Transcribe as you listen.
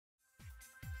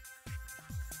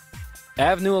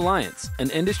AVnu Alliance,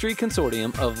 an industry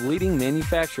consortium of leading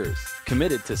manufacturers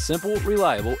committed to simple,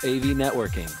 reliable AV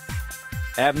networking.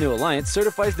 AVnu Alliance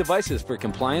certifies devices for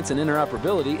compliance and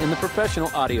interoperability in the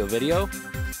professional audio-video,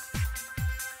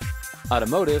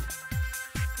 automotive,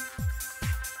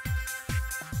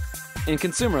 and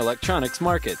consumer electronics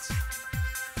markets.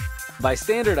 By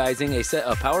standardizing a set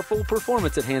of powerful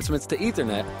performance enhancements to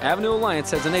Ethernet, AVnu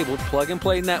Alliance has enabled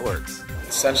plug-and-play networks.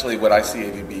 Essentially, what I see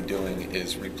AVB doing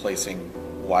is replacing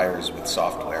wires with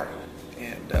software.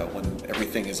 And when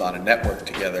everything is on a network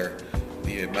together,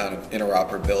 the amount of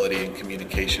interoperability and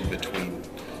communication between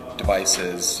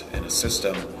devices in a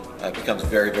system becomes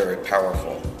very, very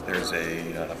powerful. There's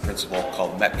a principle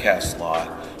called Metcalfe's law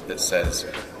that says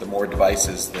the more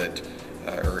devices that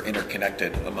are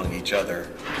interconnected among each other,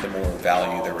 the more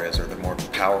value there is, or the more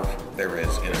power there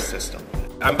is in a system.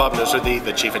 I'm Bob Noserthy,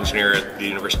 the Chief Engineer at the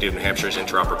University of New Hampshire's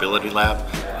Interoperability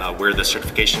Lab. We're the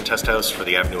certification test house for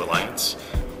the AVnu Alliance,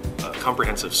 a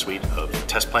comprehensive suite of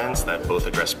test plans that both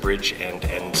address bridge and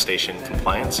end station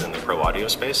compliance in the pro audio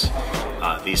space.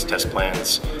 These test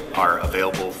plans are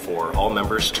available for all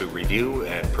members to review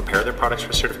and prepare their products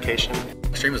for certification.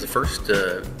 Extreme was the first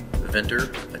vendor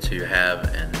to have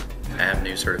an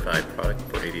AVnu-Certified product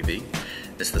for AVB.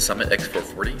 It's the Summit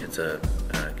X440. It's a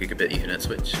gigabit Ethernet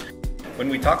switch. When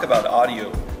we talk about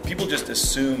audio, people just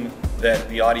assume that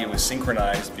the audio is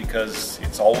synchronized because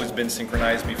it's always been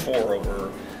synchronized before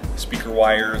over speaker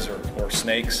wires or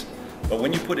snakes. But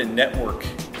when you put a network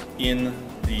in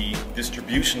the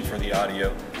distribution for the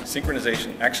audio,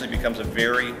 synchronization actually becomes a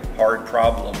very hard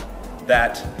problem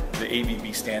that the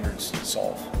AVB standards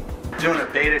solve. Doing a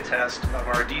beta test of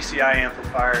our DCI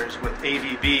amplifiers with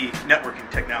AVB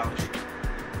networking technology.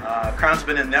 Crown's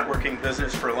been in the networking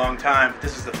business for a long time.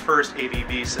 This is the first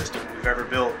AVB system we've ever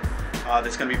built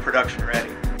that's going to be production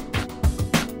ready.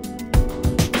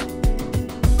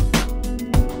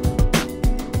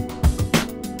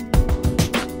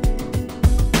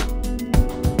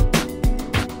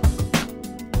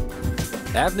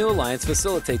 AVnu Alliance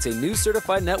facilitates a new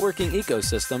certified networking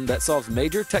ecosystem that solves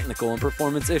major technical and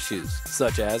performance issues,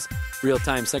 such as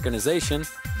real-time synchronization,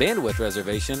 bandwidth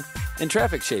reservation, and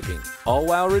traffic shaping, all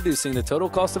while reducing the total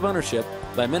cost of ownership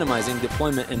by minimizing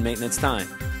deployment and maintenance time.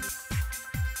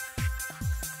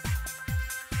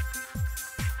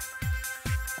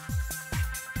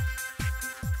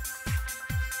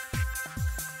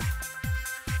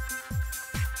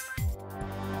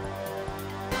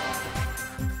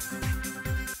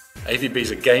 AVB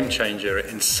is a game changer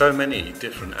in so many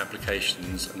different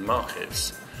applications and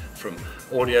markets, from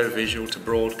audio visual to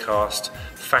broadcast,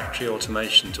 factory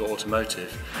automation to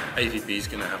automotive. AVB is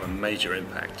going to have a major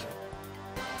impact.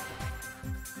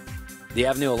 The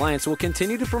AVnu Alliance will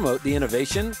continue to promote the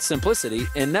innovation, simplicity,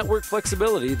 and network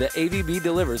flexibility that AVB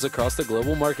delivers across the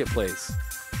global marketplace.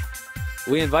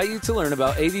 We invite you to learn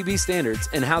about AVB standards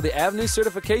and how the AVnu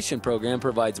certification program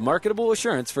provides marketable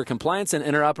assurance for compliance and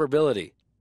interoperability.